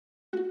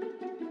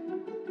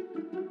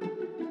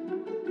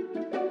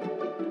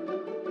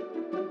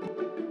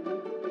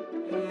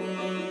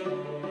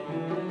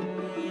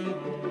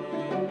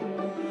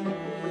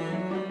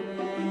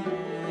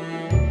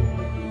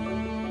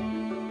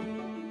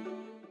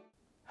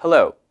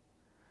Hello,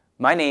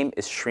 my name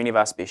is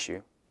Shrinivas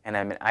Bishu, and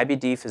I'm an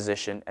IBD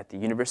physician at the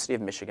University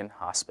of Michigan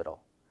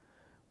Hospital.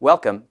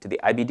 Welcome to the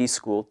IBD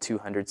School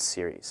 200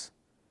 series.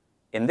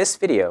 In this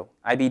video,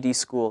 IBD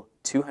School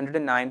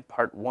 209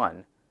 Part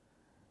 1,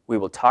 we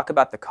will talk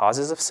about the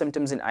causes of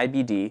symptoms in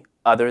IBD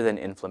other than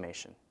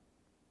inflammation.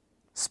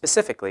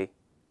 Specifically,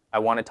 I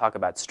want to talk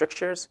about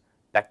strictures,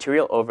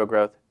 bacterial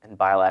overgrowth, and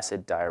bile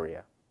acid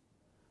diarrhea.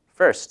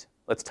 First,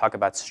 let's talk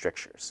about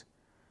strictures.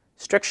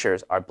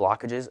 Strictures are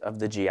blockages of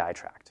the GI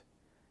tract.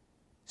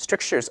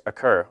 Strictures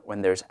occur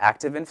when there's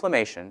active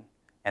inflammation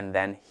and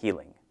then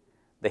healing.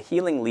 The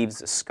healing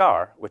leaves a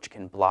scar which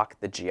can block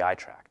the GI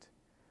tract.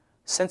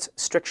 Since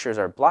strictures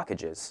are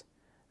blockages,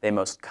 they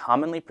most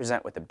commonly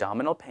present with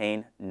abdominal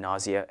pain,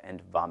 nausea,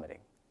 and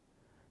vomiting.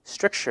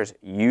 Strictures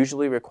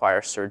usually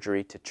require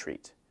surgery to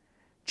treat.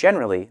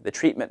 Generally, the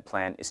treatment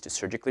plan is to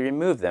surgically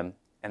remove them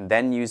and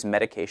then use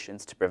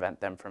medications to prevent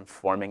them from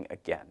forming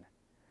again.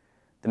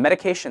 The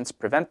medications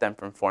prevent them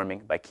from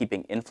forming by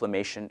keeping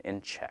inflammation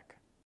in check.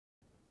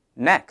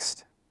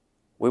 Next,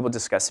 we will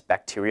discuss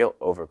bacterial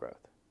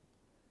overgrowth.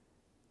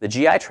 The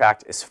GI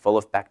tract is full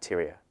of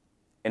bacteria.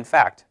 In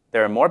fact,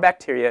 there are more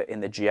bacteria in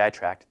the GI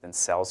tract than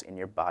cells in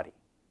your body.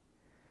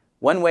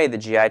 One way the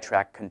GI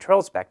tract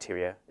controls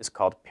bacteria is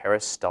called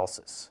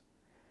peristalsis.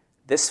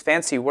 This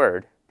fancy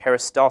word,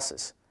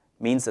 peristalsis,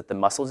 means that the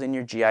muscles in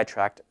your GI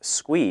tract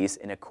squeeze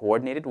in a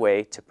coordinated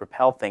way to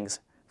propel things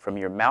from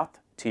your mouth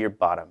to your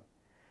bottom.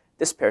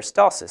 This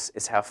peristalsis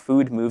is how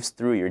food moves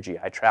through your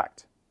GI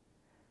tract.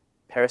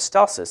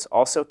 Peristalsis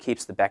also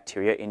keeps the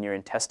bacteria in your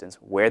intestines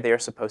where they are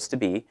supposed to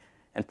be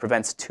and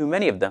prevents too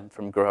many of them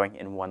from growing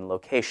in one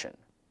location.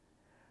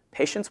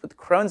 Patients with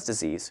Crohn's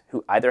disease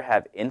who either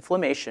have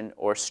inflammation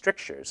or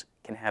strictures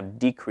can have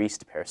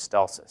decreased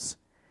peristalsis.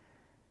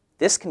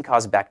 This can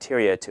cause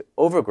bacteria to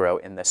overgrow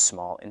in the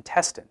small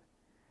intestine.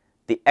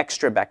 The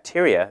extra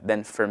bacteria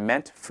then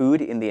ferment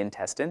food in the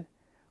intestine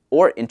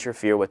or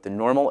interfere with the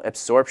normal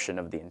absorption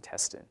of the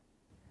intestine.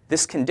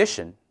 This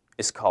condition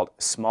is called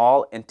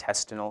small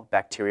intestinal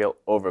bacterial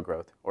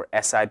overgrowth, or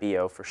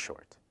SIBO for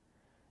short.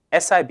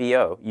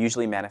 SIBO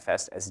usually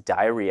manifests as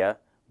diarrhea,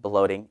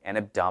 bloating, and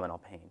abdominal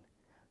pain.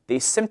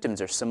 These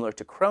symptoms are similar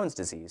to Crohn's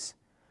disease,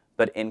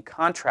 but in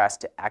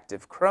contrast to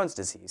active Crohn's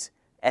disease,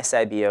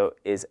 SIBO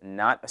is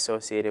not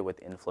associated with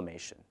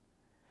inflammation.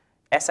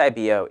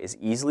 SIBO is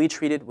easily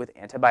treated with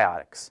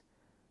antibiotics.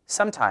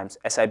 Sometimes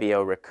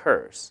SIBO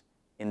recurs.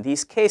 In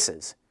these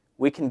cases,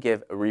 we can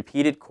give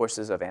repeated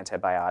courses of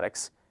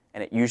antibiotics,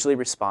 and it usually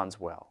responds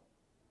well.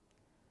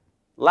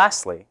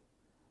 Lastly,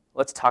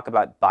 let's talk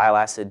about bile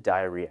acid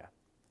diarrhea.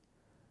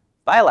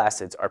 Bile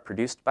acids are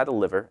produced by the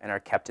liver and are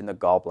kept in the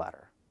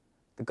gallbladder.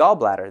 The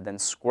gallbladder then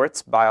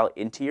squirts bile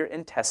into your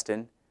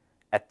intestine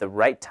at the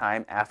right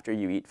time after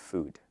you eat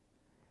food.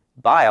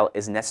 Bile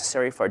is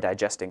necessary for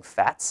digesting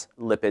fats,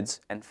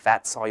 lipids, and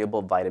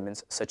fat-soluble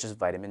vitamins such as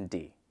vitamin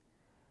D.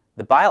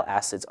 The bile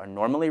acids are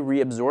normally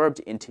reabsorbed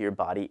into your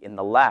body in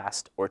the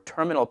last or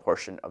terminal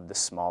portion of the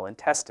small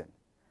intestine.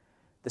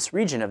 This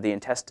region of the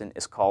intestine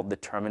is called the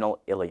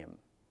terminal ileum.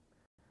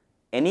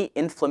 Any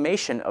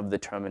inflammation of the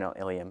terminal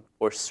ileum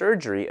or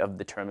surgery of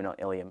the terminal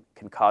ileum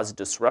can cause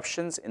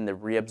disruptions in the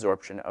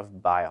reabsorption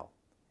of bile.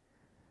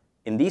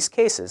 In these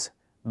cases,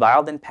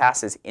 bile then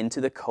passes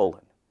into the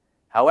colon.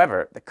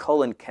 However, the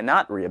colon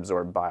cannot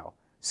reabsorb bile,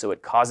 so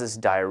it causes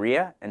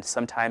diarrhea and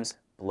sometimes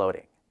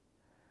bloating.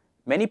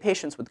 Many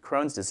patients with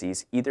Crohn's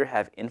disease either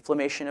have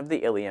inflammation of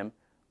the ileum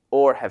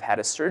or have had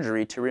a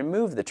surgery to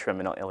remove the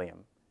terminal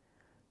ileum.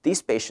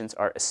 These patients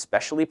are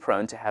especially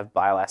prone to have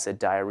bile acid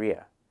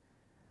diarrhea.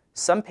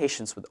 Some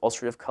patients with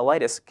ulcerative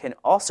colitis can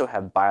also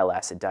have bile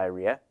acid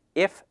diarrhea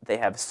if they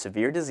have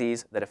severe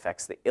disease that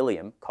affects the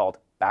ileum called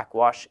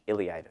backwash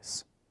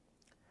ileitis.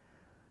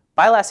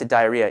 Bile acid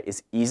diarrhea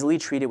is easily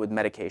treated with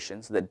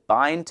medications that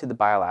bind to the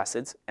bile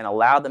acids and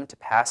allow them to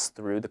pass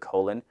through the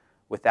colon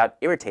without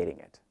irritating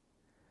it.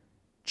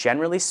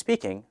 Generally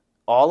speaking,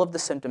 all of the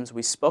symptoms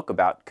we spoke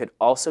about could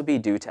also be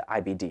due to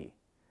IBD.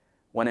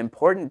 One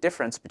important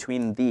difference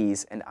between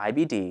these and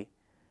IBD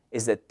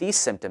is that these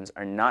symptoms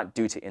are not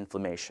due to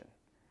inflammation.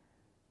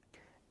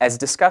 As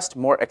discussed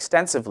more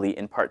extensively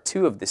in Part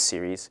 2 of this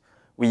series,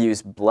 we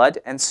use blood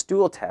and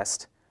stool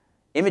tests,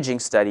 imaging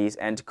studies,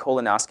 and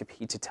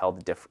colonoscopy to tell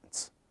the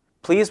difference.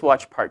 Please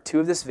watch Part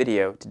 2 of this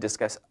video to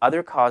discuss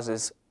other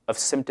causes of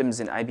symptoms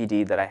in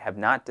IBD that I have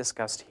not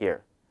discussed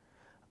here.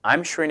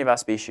 I'm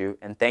Shrinivas Bishu,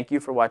 and thank you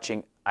for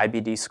watching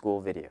IBD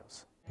School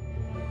videos.